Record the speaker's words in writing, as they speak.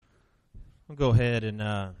I'll go ahead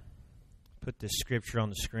and put this scripture on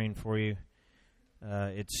the screen for you.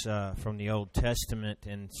 It's from the Old Testament,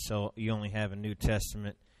 and so you only have a New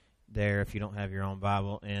Testament there if you don't have your own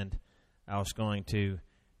Bible. And I was going to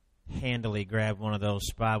handily grab one of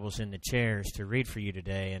those Bibles in the chairs to read for you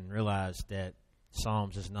today and realized that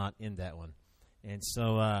Psalms is not in that one. And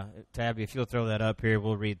so, Tabby, if you'll throw that up here,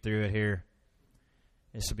 we'll read through it here.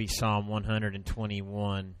 This will be Psalm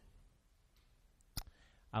 121.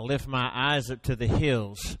 I lift my eyes up to the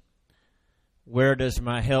hills. Where does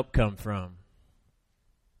my help come from?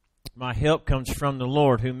 My help comes from the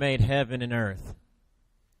Lord who made heaven and earth.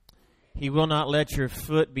 He will not let your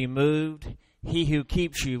foot be moved. He who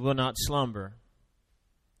keeps you will not slumber.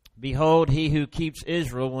 Behold, he who keeps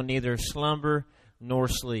Israel will neither slumber nor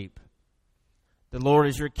sleep. The Lord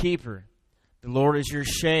is your keeper. The Lord is your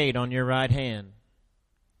shade on your right hand.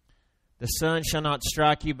 The sun shall not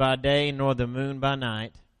strike you by day, nor the moon by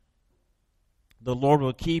night. The Lord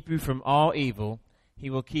will keep you from all evil.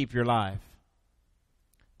 He will keep your life.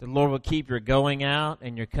 The Lord will keep your going out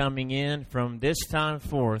and your coming in from this time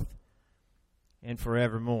forth and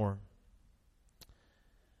forevermore.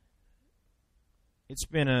 It's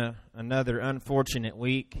been another unfortunate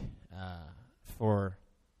week for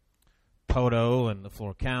Poto and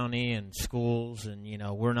LeFlore County and schools, and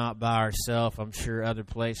we're not by ourselves. I'm sure other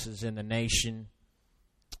places in the nation,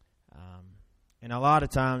 and a lot of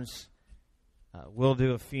times we'll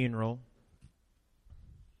do a funeral,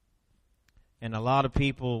 and a lot of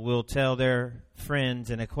people will tell their friends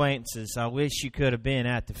and acquaintances, "I wish you could have been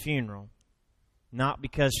at the funeral," not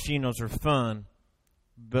because funerals are fun,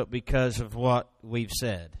 but because of what we've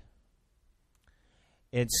said.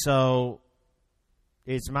 And so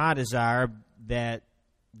it's my desire that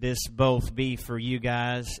this both be for you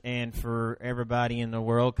guys and for everybody in the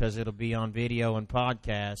world, because it'll be on video and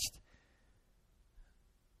podcast.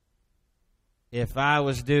 If I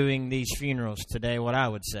was doing these funerals today, what I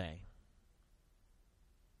would say.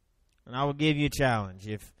 And I will give you a challenge.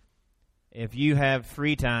 If you have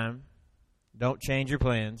free time, don't change your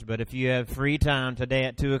plans, but if you have free time today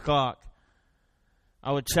at 2 o'clock,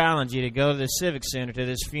 I would challenge you to go to the Civic Center to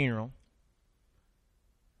this funeral.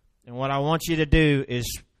 And what I want you to do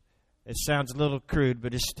is, it sounds a little crude,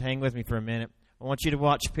 but just hang with me for a minute. I want you to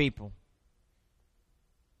watch people.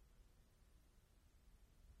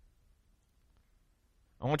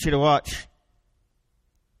 I want you to watch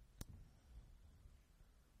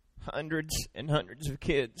hundreds and hundreds of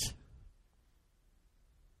kids.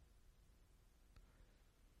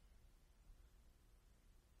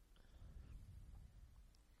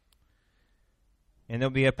 And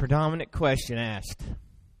there'll be a predominant question asked.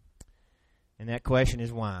 And that question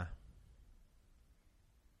is why?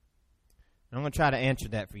 And I'm going to try to answer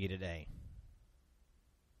that for you today.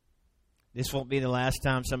 This won't be the last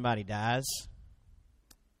time somebody dies.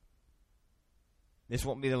 This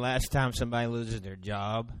won't be the last time somebody loses their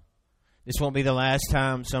job. This won't be the last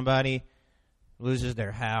time somebody loses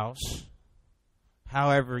their house.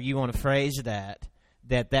 However you want to phrase that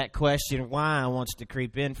question, why, wants to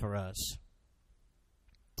creep in for us.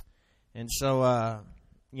 And so,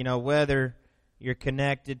 whether you're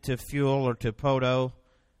connected to Fuel or to Poto,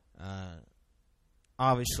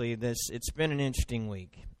 obviously it's been an interesting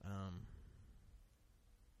week.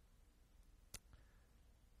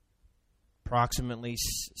 Approximately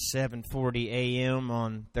 7:40 a.m.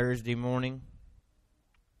 on Thursday morning,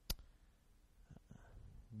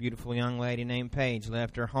 a beautiful young lady named Paige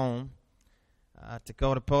left her home to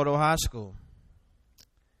go to Poto High School.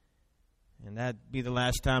 And that'd be the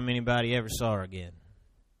last time anybody ever saw her again.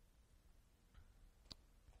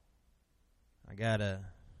 I got a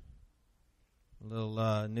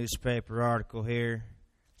little newspaper article here.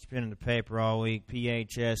 It's been in the paper all week.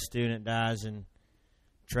 PHS student dies in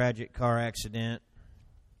tragic car accident.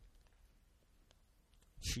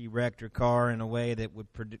 She wrecked her car in a way that would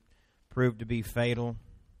prove to be fatal.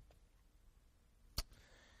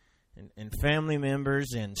 And family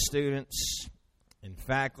members and students and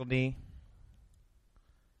faculty,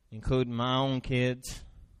 including my own kids,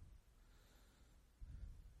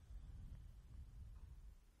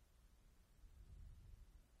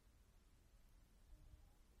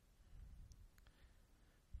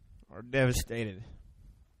 are devastated.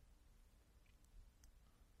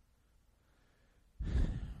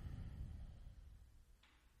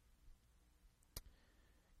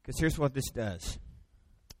 Because here's what this does.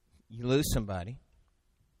 You lose somebody.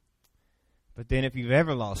 But then if you've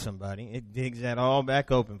ever lost somebody, it digs that all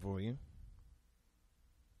back open for you.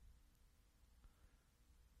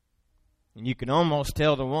 And you can almost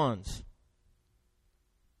tell the ones.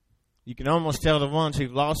 You can almost tell the ones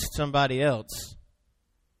who've lost somebody else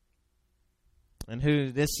and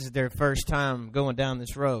who this is their first time going down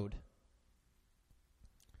this road.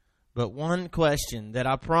 But one question that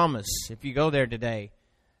I promise, if you go there today,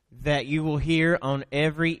 that you will hear on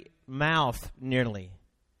every mouth nearly,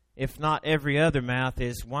 if not every other mouth,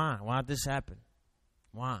 is why? Why did this happen?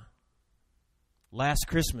 Why? Last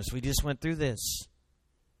Christmas, we just went through this.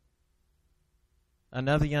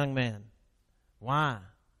 Another young man. Why?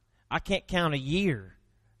 I can't count a year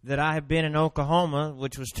that I have been in Oklahoma,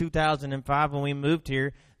 which was 2005 when we moved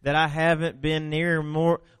here, that I haven't been near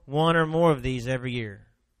one or more of these every year.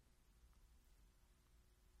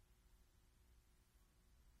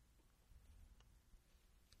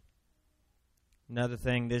 Another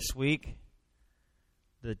thing this week,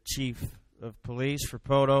 the chief of police for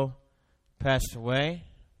Poto passed away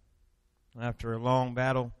after a long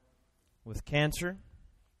battle with cancer.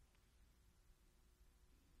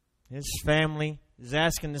 His family is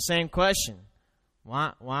asking the same question.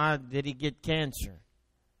 Why did he get cancer?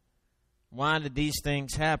 Why did these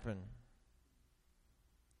things happen?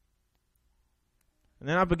 And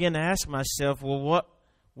then I began to ask myself, well,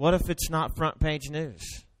 what if it's not front page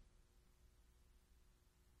news?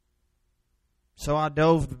 So I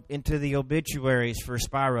dove into the obituaries for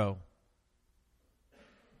Spiro.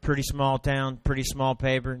 Pretty small town, pretty small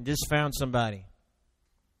paper, and just found somebody.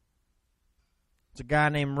 It's a guy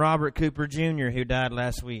named Robert Cooper Jr. who died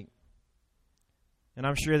last week. And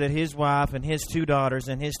I'm sure that his wife and his 2 daughters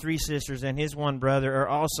and his 3 sisters and his 1 brother are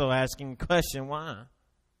also asking the question, why?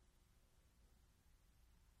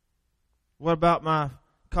 What about my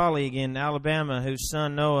colleague in Alabama whose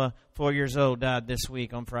son Noah, 4 years old, died this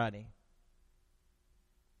week on Friday?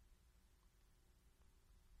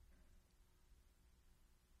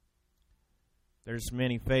 There's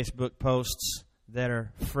many Facebook posts that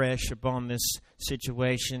are fresh upon this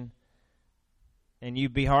situation, and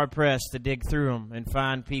you'd be hard-pressed to dig through them and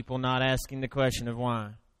find people not asking the question of why.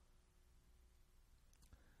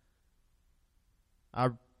 I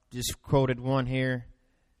just quoted one here.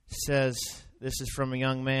 It says, this is from a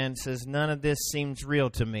young man, says, none of this seems real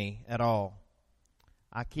to me at all.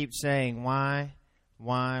 I keep saying, why?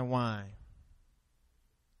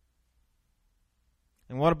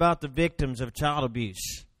 And what about the victims of child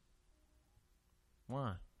abuse?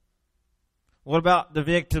 Why? What about the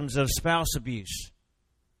victims of spouse abuse?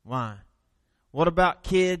 Why? What about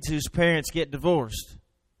kids whose parents get divorced?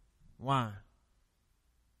 Why?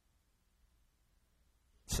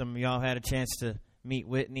 Some of y'all had a chance to meet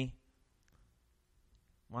Whitney.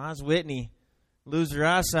 Why does Whitney lose her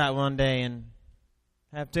eyesight one day and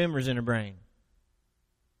have tumors in her brain?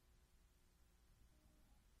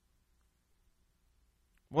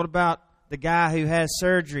 What about the guy who has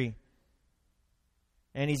surgery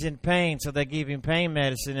and he's in pain, so they give him pain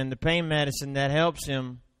medicine, and the pain medicine that helps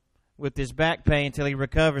him with his back pain until he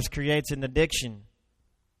recovers creates an addiction?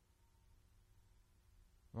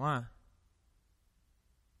 Why?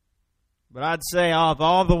 But I'd say of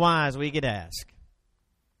all the whys we could ask,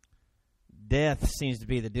 death seems to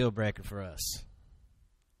be the deal breaker for us.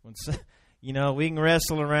 We can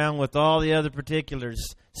wrestle around with all the other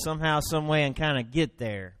particulars somehow, some way, and kind of get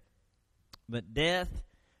there. But death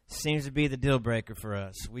seems to be the deal breaker for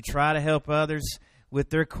us. We try to help others with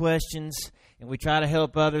their questions, and we try to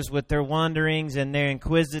help others with their wonderings and their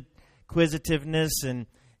inquisitiveness and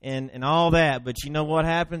all that. But you know what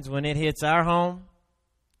happens when it hits our home,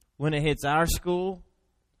 when it hits our school,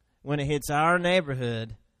 when it hits our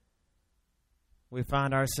neighborhood? We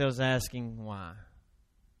find ourselves asking why.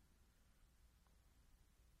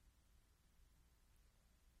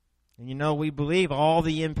 And we believe all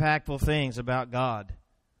the impactful things about God.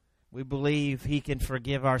 We believe He can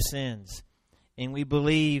forgive our sins. And we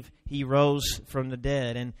believe He rose from the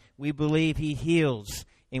dead. And we believe He heals.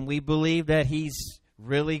 And we believe that He's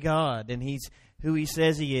really God. And He's who He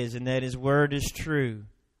says He is. And that His word is true.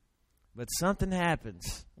 But something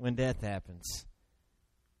happens when death happens.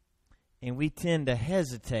 And we tend to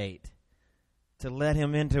hesitate to let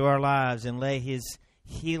Him into our lives and lay His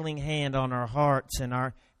healing hand on our hearts and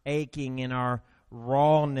our aching and our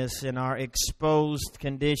rawness and our exposed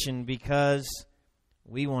condition because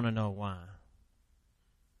we want to know why.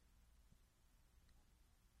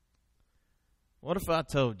 What if I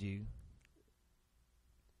told you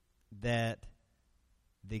that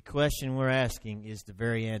the question we're asking is the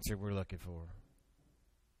very answer we're looking for?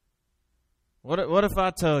 What if I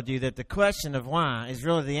told you that the question of why is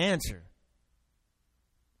really the answer?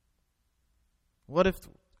 What if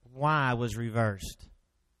why was reversed?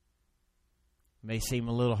 May seem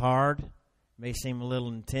a little hard, may seem a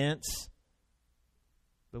little intense,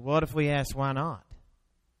 but what if we ask why not?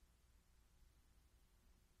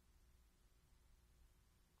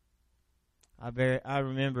 I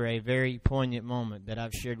remember a very poignant moment that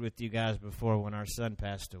I've shared with you guys before when our son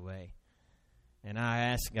passed away. And I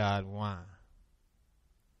asked God why.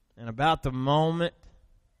 And about the moment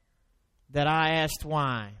that I asked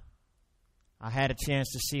why, I had a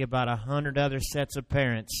chance to see about 100 other sets of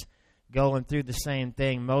parents going through the same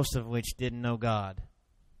thing, most of which didn't know God.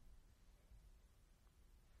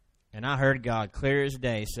 And I heard God clear as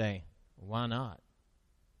day say, why not?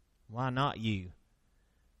 Why not you?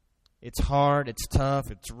 It's hard, it's tough,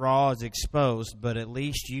 it's raw, it's exposed, but at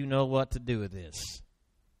least you know what to do with this.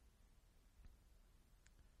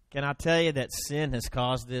 Can I tell you that sin has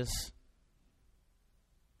caused this?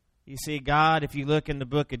 You see, God, if you look in the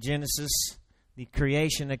book of Genesis, the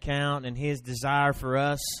creation account, and His desire for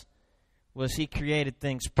us was He created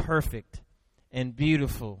things perfect and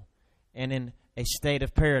beautiful and in a state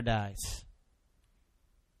of paradise.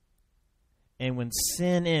 And when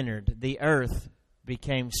sin entered, the earth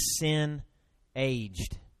became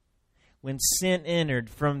sin-aged. When sin entered,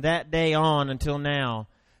 from that day on until now,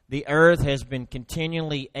 the earth has been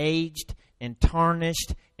continually aged and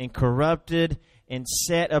tarnished and corrupted and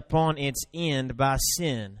set upon its end by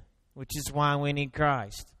sin, which is why we need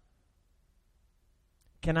Christ.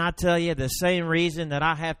 Can I tell you the same reason that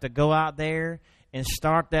I have to go out there and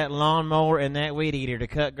start that lawnmower and that weed eater to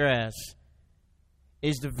cut grass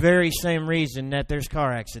is the very same reason that there's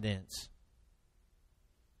car accidents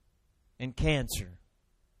and cancer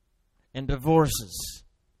and divorces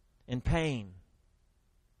and pain.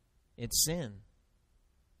 It's sin.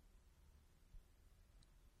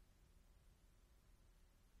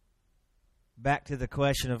 Back to the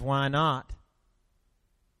question of why not.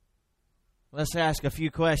 Let's ask a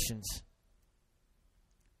few questions.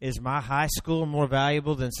 Is my high school more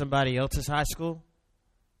valuable than somebody else's high school?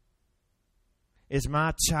 Is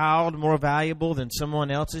my child more valuable than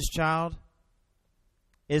someone else's child?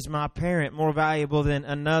 Is my parent more valuable than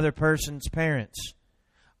another person's parents?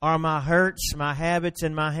 Are my hurts, my habits,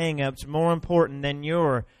 and my hang-ups more important than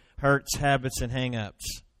your hurts, habits, and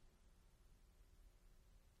hang-ups?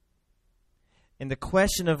 And the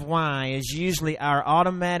question of why is usually our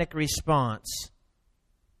automatic response.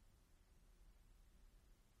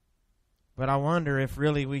 But I wonder if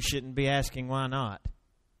really we shouldn't be asking why not.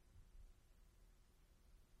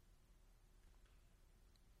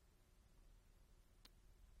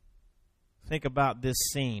 Think about this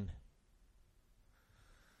scene.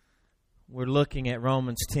 We're looking at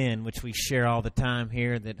Romans 10, which we share all the time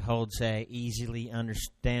here, that holds a easily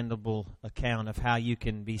understandable account of how you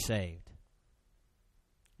can be saved.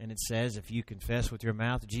 And it says, if you confess with your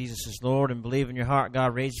mouth Jesus is Lord and believe in your heart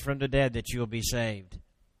God raised from the dead, that you will be saved.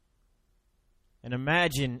 And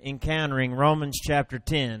imagine encountering Romans chapter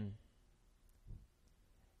 10,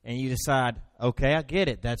 and you decide, okay, I get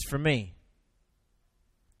it, that's for me.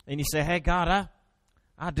 And you say, hey, God,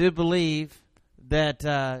 I do believe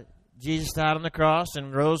that Jesus died on the cross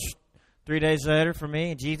and rose 3 days later for me.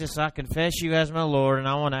 And Jesus, I confess you as my Lord, and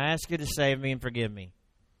I want to ask you to save me and forgive me.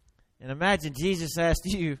 And imagine Jesus asked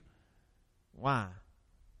you, why?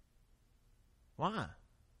 Why?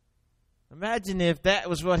 Imagine if that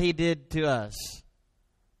was what He did to us.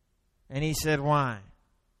 And He said, why?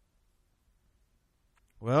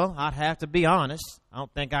 Well, I'd have to be honest. I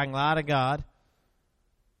don't think I can lie to God.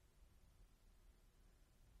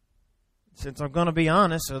 Since I'm going to be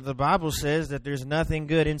honest, so the Bible says that there's nothing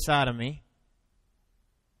good inside of me.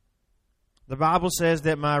 The Bible says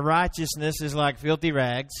that my righteousness is like filthy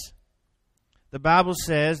rags. The Bible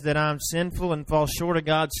says that I'm sinful and fall short of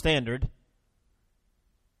God's standard.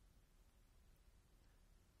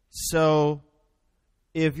 So,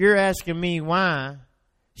 if you're asking me why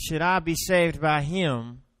should I be saved by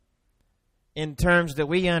Him in terms that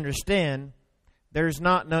we understand, there's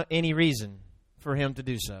not any reason for Him to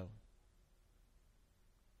do so.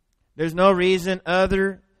 There's no reason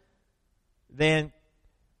other than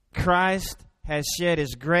Christ has shed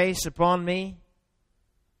His grace upon me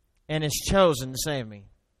and has chosen to save me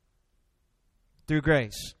through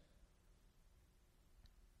grace.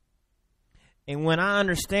 And when I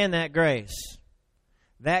understand that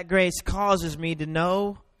grace causes me to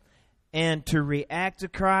know and to react to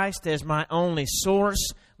Christ as my only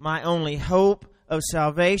source, my only hope of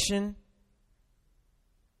salvation.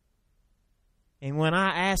 And when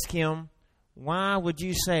I ask Him, why would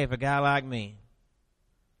you save a guy like me?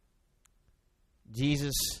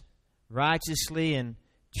 Jesus righteously and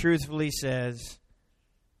truthfully says,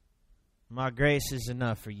 my grace is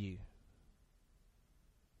enough for you.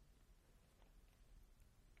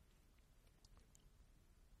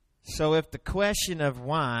 So if the question of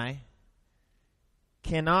why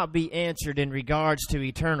cannot be answered in regards to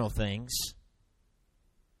eternal things,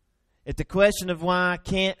 That the question of why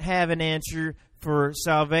can't have an answer for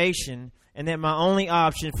salvation, and that my only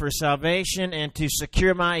option for salvation and to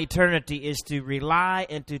secure my eternity is to rely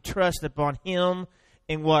and to trust upon Him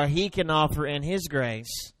and what He can offer in His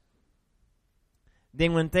grace,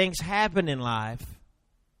 then when things happen in life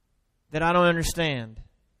that I don't understand,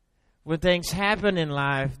 when things happen in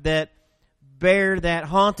life that bear that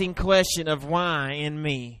haunting question of why in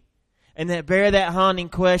me, and that bear that haunting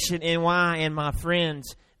question in why in my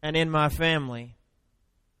friends and in my family.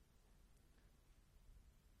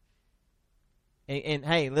 And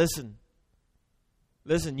hey, listen,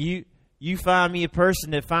 you find me a person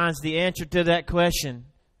that finds the answer to that question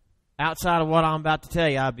outside of what I'm about to tell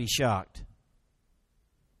you, I'd be shocked.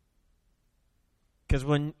 Because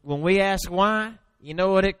when we ask why, you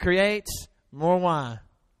know what it creates? More why.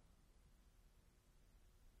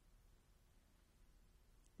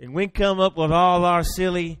 And we come up with all our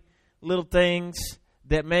silly little things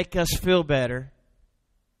that make us feel better.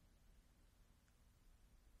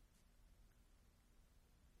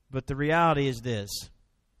 But the reality is this,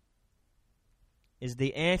 is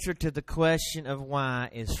the answer to the question of why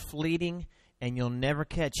is fleeting and you'll never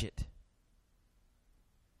catch it.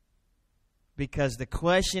 Because the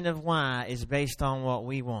question of why is based on what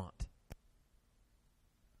we want.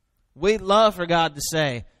 We'd love for God to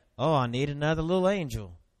say, oh, I need another little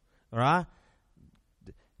angel. All right?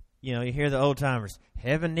 You know, you hear the old timers,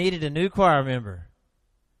 heaven needed a new choir member.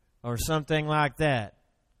 Or something like that.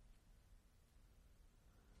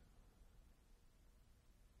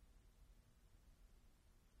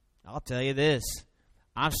 I'll tell you this.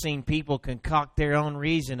 I've seen people concoct their own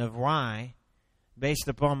reason of why, based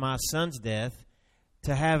upon my son's death,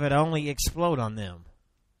 to have it only explode on them.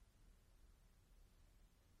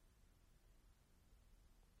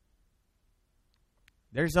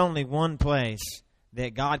 There's only one place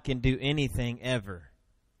that God can do anything ever,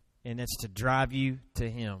 and it's to drive you to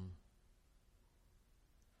Him.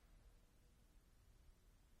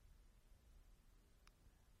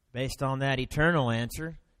 Based on that eternal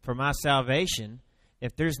answer for my salvation,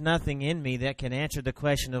 if there's nothing in me that can answer the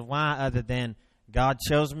question of why other than God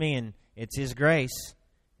chose me and it's His grace,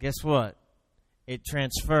 guess what? It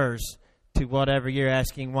transfers to whatever you're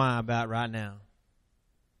asking why about right now.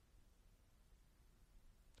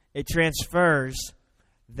 It transfers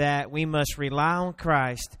that we must rely on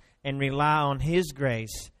Christ and rely on His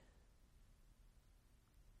grace.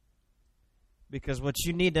 Because what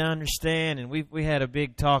you need to understand, and we had a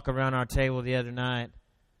big talk around our table the other night,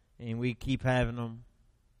 and we keep having them,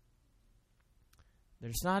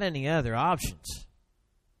 there's not any other options.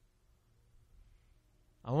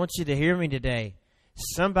 I want you to hear me today.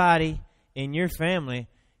 Somebody in your family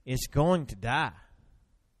is going to die.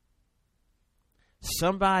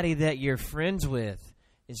 Somebody that you're friends with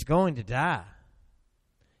is going to die.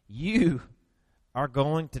 You are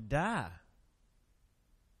going to die.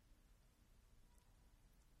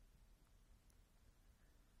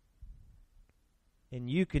 And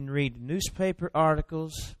you can read newspaper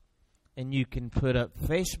articles, and you can put up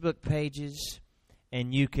Facebook pages,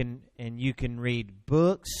 and you can read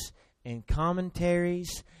books and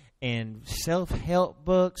commentaries and self-help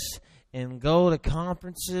books and go to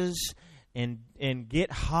conferences and get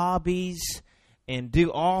hobbies and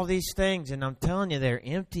do all these things, and I'm telling you, they're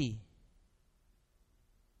empty.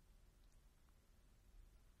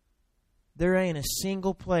 There ain't a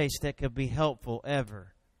single place that could be helpful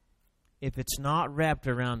ever if it's not wrapped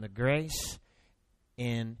around the grace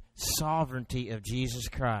and sovereignty of Jesus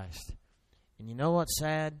Christ. And you know what's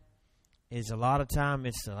sad? Is a lot of time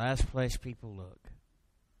it's the last place people look.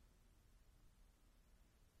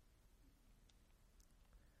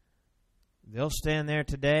 They'll stand there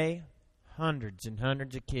today, hundreds and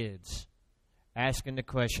hundreds of kids, asking the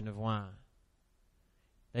question of why.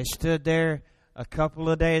 They stood there a couple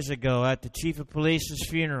of days ago at the chief of police's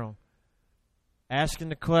funeral, asking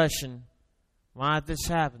the question, why did this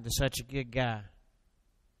happen to such a good guy?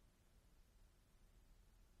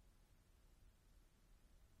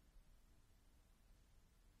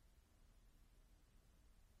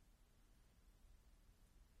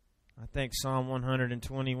 I think Psalm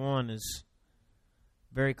 121 is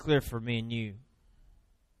very clear for me and you.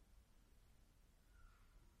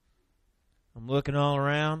 I'm looking all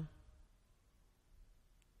around,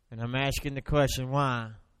 and I'm asking the question,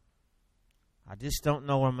 why? I just don't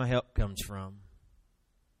know where my help comes from.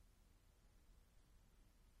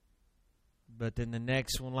 But then the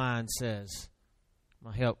next one line says,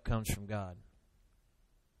 my help comes from God.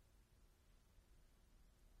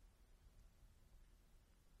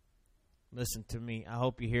 Listen to me. I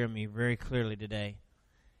hope you hear me very clearly today.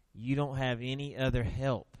 You don't have any other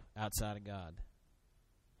help outside of God.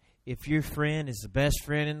 If your friend is the best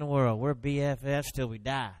friend in the world, we're BFFs till we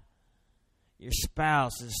die. Your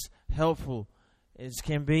spouse is helpful as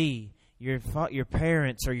can be. Your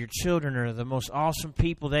parents or your children are the most awesome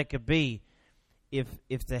people that could be. If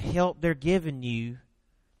the help they're giving you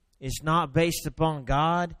is not based upon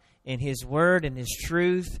God and His Word and His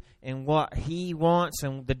truth and what He wants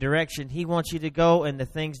and the direction He wants you to go and the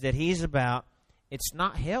things that He's about, it's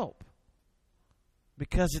not help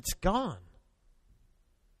because it's gone.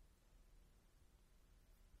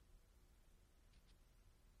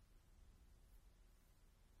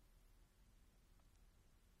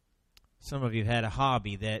 Some of you had a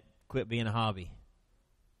hobby that quit being a hobby.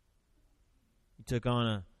 You took on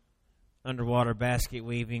a underwater basket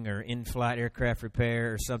weaving or in-flight aircraft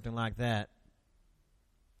repair or something like that.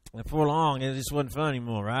 And for long, it just wasn't fun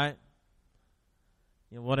anymore, right?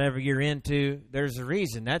 You know, whatever you're into, there's a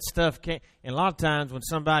reason. That stuff can't. And a lot of times when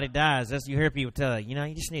somebody dies, you hear people tell you,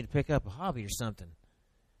 you just need to pick up a hobby or something.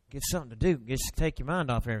 Get something to do. Just take your mind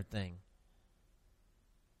off everything.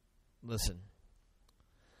 Listen.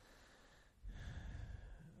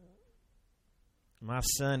 My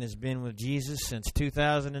son has been with Jesus since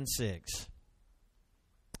 2006.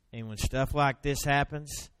 And when stuff like this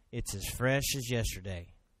happens, it's as fresh as yesterday.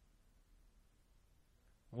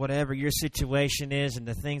 Whatever your situation is and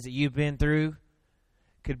the things that you've been through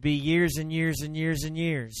could be years and years and years and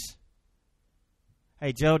years.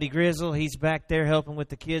 Hey, Jody Grizzle, he's back there helping with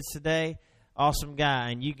the kids today. Awesome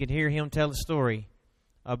guy. And you can hear him tell a story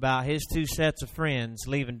about his two sets of friends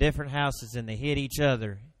leaving different houses and they hit each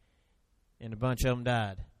other. And a bunch of them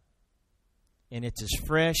died. And it's as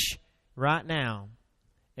fresh right now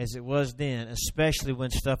as it was then, especially when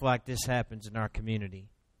stuff like this happens in our community.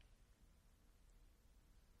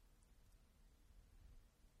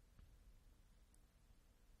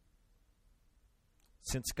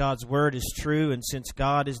 Since God's Word is true and since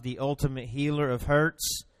God is the ultimate healer of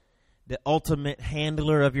hurts, the ultimate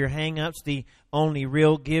handler of your hang-ups, the only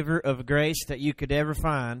real giver of grace that you could ever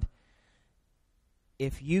find,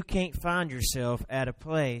 if you can't find yourself at a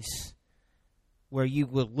place where you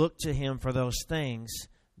will look to Him for those things,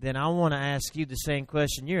 then I want to ask you the same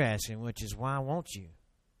question you're asking, which is, why won't you?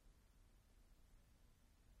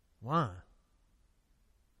 Why?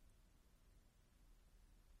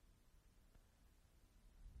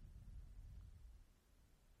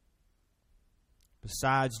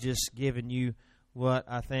 Besides just giving you what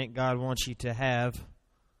I think God wants you to have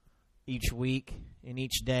each week and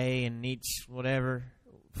each day and each whatever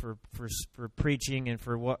for preaching and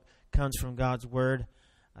for what comes from God's Word,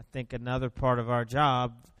 I think another part of our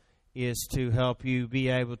job is to help you be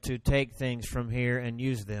able to take things from here and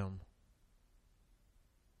use them.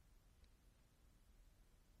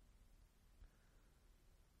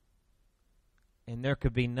 And there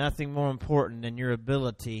could be nothing more important than your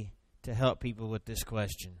ability to help people with this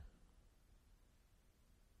question.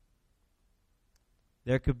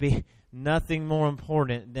 There could be nothing more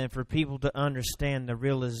important than for people to understand the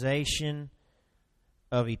realization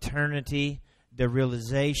of eternity, the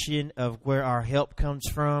realization of where our help comes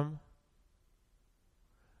from.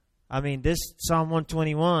 I mean, this Psalm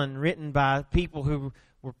 121, written by people who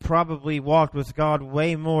were probably walked with God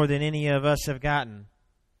way more than any of us have gotten.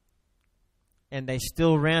 And they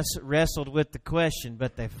still wrestled with the question,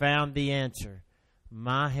 but they found the answer.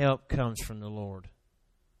 My help comes from the Lord.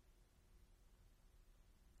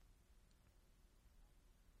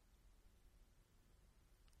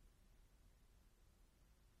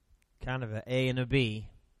 Kind of an A and a B.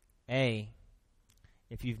 A,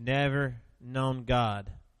 if you've never known God,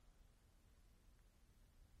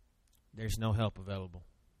 there's no help available.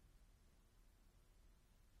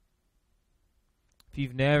 If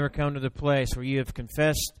you've never come to the place where you have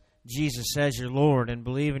confessed Jesus as your Lord and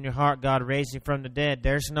believe in your heart God raised Him from the dead,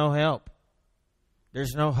 there's no help.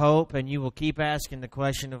 There's no hope, and you will keep asking the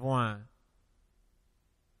question of why.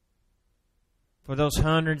 For those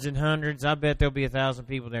hundreds and hundreds, I bet there'll be 1,000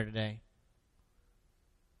 people there today,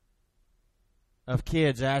 of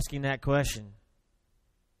kids asking that question.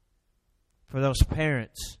 For those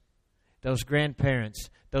parents, those grandparents,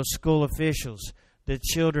 those school officials, the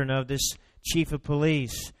children of this chief of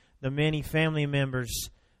police, the many family members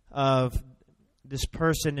of this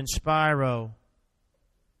person in Spiro,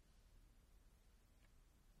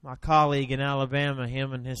 my colleague in Alabama,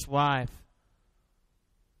 him and his wife,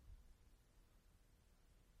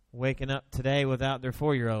 waking up today without their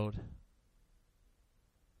 4-year-old.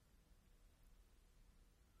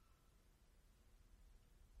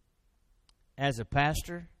 As a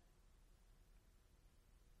pastor,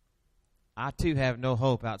 I too have no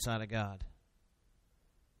hope outside of God.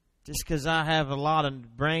 Just because I have a lot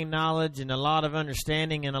of brain knowledge and a lot of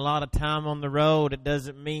understanding and a lot of time on the road, it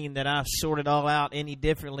doesn't mean that I've sorted it all out any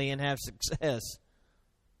differently and have success.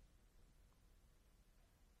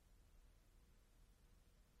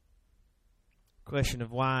 Question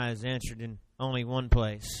of why is answered in only one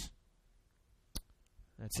place.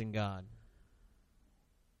 That's in God.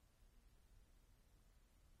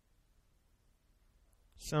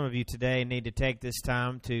 Some of you today need to take this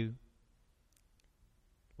time to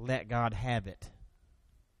let God have it.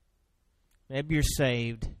 Maybe you're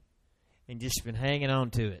saved and just been hanging on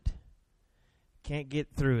to it. Can't get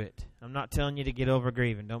through it. I'm not telling you to get over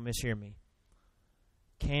grieving. Don't mishear me.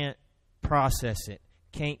 Can't process it.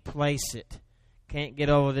 Can't place it. Can't get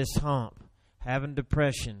over this hump. Having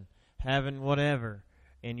depression. Having whatever.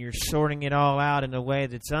 And you're sorting it all out in a way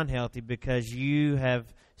that's unhealthy because you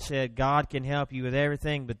have said God can help you with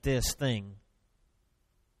everything but this thing.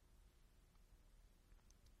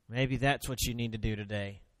 Maybe that's what you need to do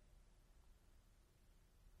today.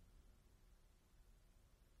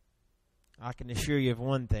 I can assure you of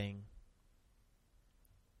one thing.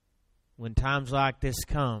 When times like this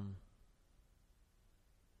come,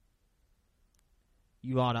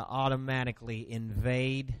 you ought to automatically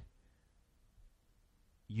invade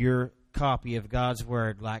your copy of God's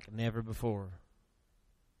Word like never before.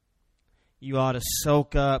 You ought to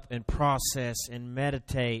soak up and process and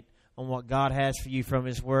meditate on what God has for you from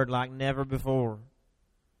His Word like never before.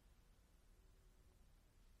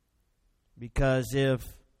 Because if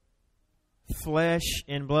flesh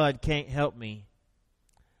and blood can't help me,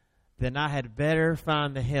 then I had better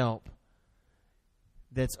find the help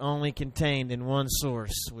that's only contained in one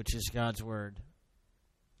source, which is God's Word.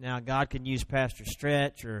 Now, God can use Pastor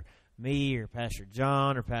Stretch or me or Pastor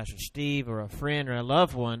John or Pastor Steve or a friend or a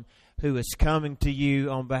loved one who is coming to you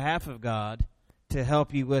on behalf of God to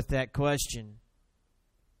help you with that question.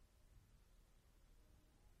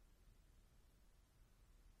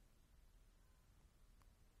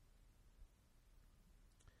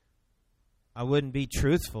 I wouldn't be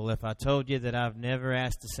truthful if I told you that I've never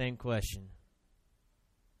asked the same question.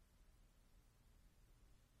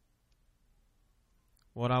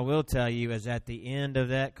 What I will tell you is at the end of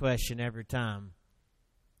that question every time,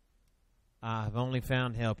 I've only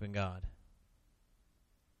found help in God.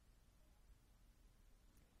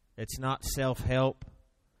 It's not self-help.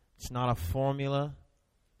 It's not a formula.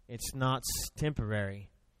 It's not temporary.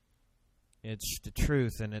 It's the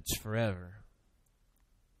truth, and it's forever.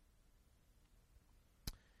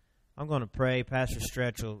 I'm going to pray. Pastor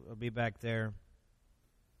Stretch will be back there.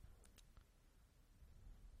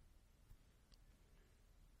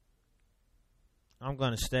 I'm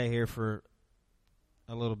going to stay here for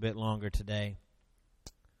a little bit longer today.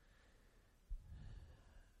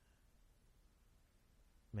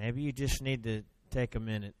 Maybe you just need to take a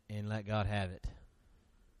minute and let God have it.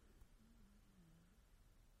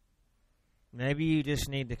 Maybe you just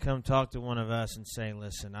need to come talk to one of us and say,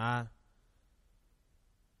 listen, I'm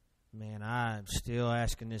still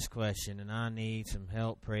asking this question and I need some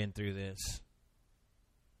help praying through this.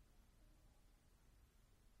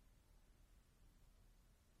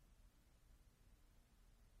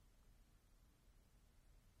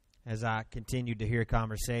 As I continued to hear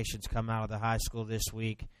conversations come out of the high school this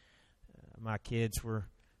week, my kids were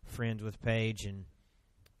friends with Paige, and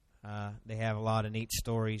they have a lot of neat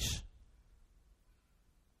stories.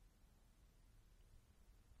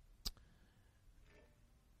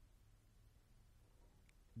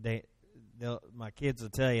 My kids will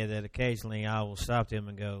tell you that occasionally I will stop them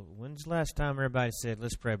and go, when's the last time everybody said,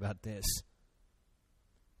 let's pray about this?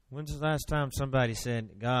 When's the last time somebody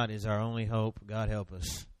said, God is our only hope, God help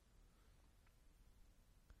us?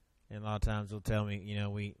 And a lot of times they'll tell me,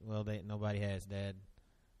 nobody has, Dad.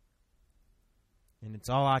 And it's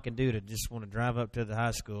all I can do to just want to drive up to the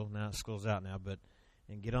high school. Now, school's out now,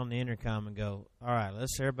 and get on the intercom and go, all right,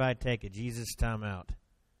 let's everybody take a Jesus time out.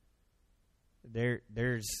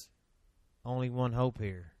 There's only one hope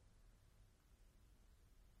here.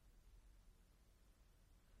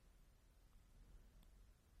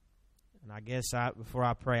 And I guess before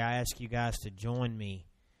I pray, I ask you guys to join me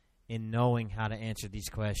in knowing how to answer these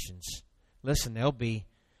questions. Listen, there'll be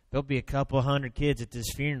a couple hundred kids at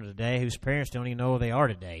this funeral today whose parents don't even know where they are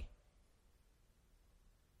today.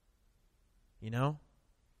 You know?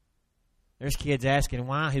 There's kids asking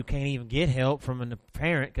why who can't even get help from a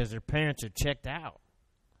parent because their parents are checked out.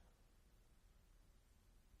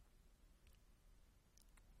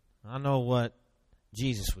 I know what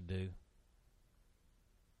Jesus would do.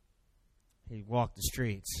 He'd walk the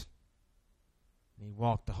streets. He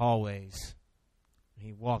walked the hallways.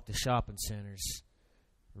 He walked the shopping centers.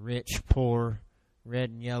 Rich, poor, red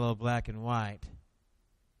and yellow, black and white.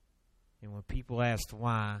 And when people asked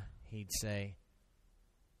why, he'd say,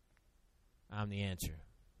 I'm the answer.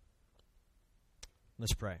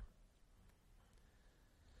 Let's pray.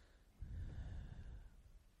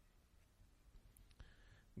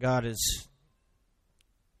 God, as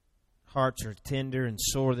hearts are tender and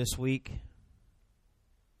sore this week,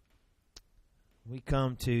 we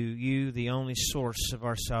come to you, the only source of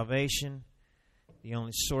our salvation, the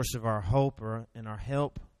only source of our hope and our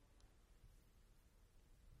help.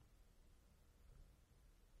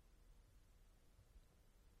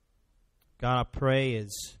 God, I pray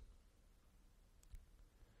as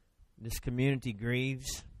this community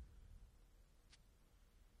grieves,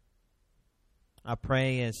 I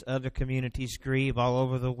pray as other communities grieve all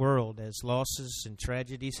over the world, as losses and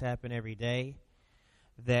tragedies happen every day,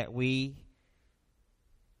 that we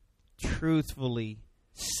truthfully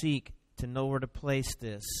seek to know where to place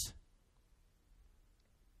this,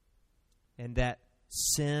 and that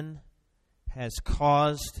sin has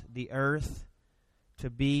caused the earth to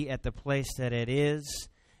be at the place that it is,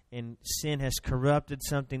 and sin has corrupted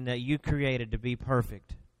something that you created to be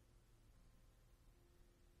perfect.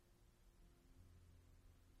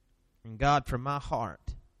 And God, from my heart,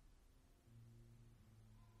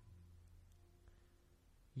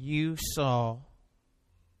 you saw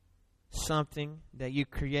something that you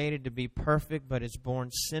created to be perfect, but is born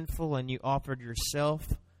sinful, and you offered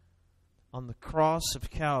yourself on the cross of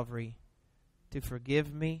Calvary to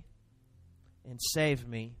forgive me and save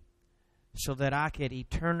me, so that I could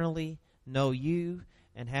eternally know you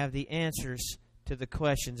and have the answers to the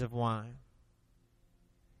questions of why.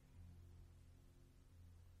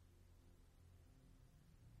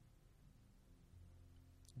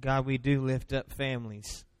 God, we do lift up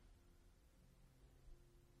families.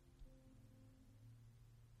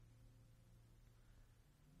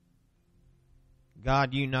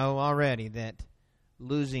 God, you know already that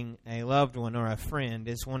losing a loved one or a friend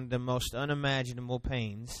is one of the most unimaginable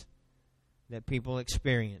pains that people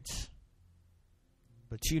experience.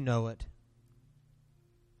 But you know it.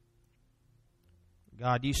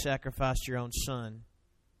 God, you sacrificed your own Son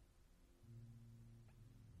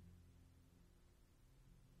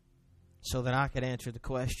so that I could answer the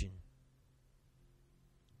question.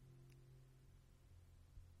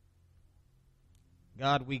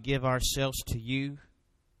 God, we give ourselves to you.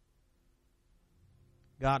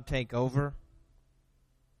 God, take over.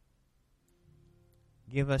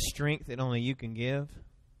 Give us strength that only you can give.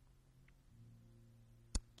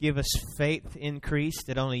 Give us faith increase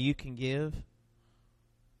that only you can give.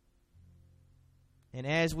 And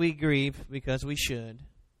as we grieve, because we should,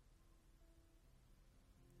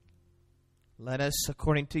 let us,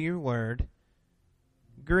 according to your word,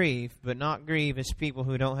 grieve, but not grieve as people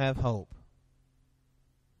who don't have hope.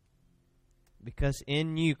 Because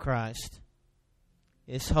in you, Christ,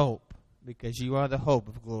 is hope, because you are the hope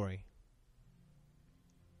of glory.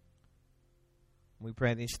 We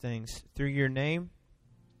pray these things through your name.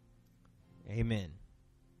 Amen.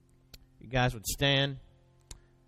 You guys would stand.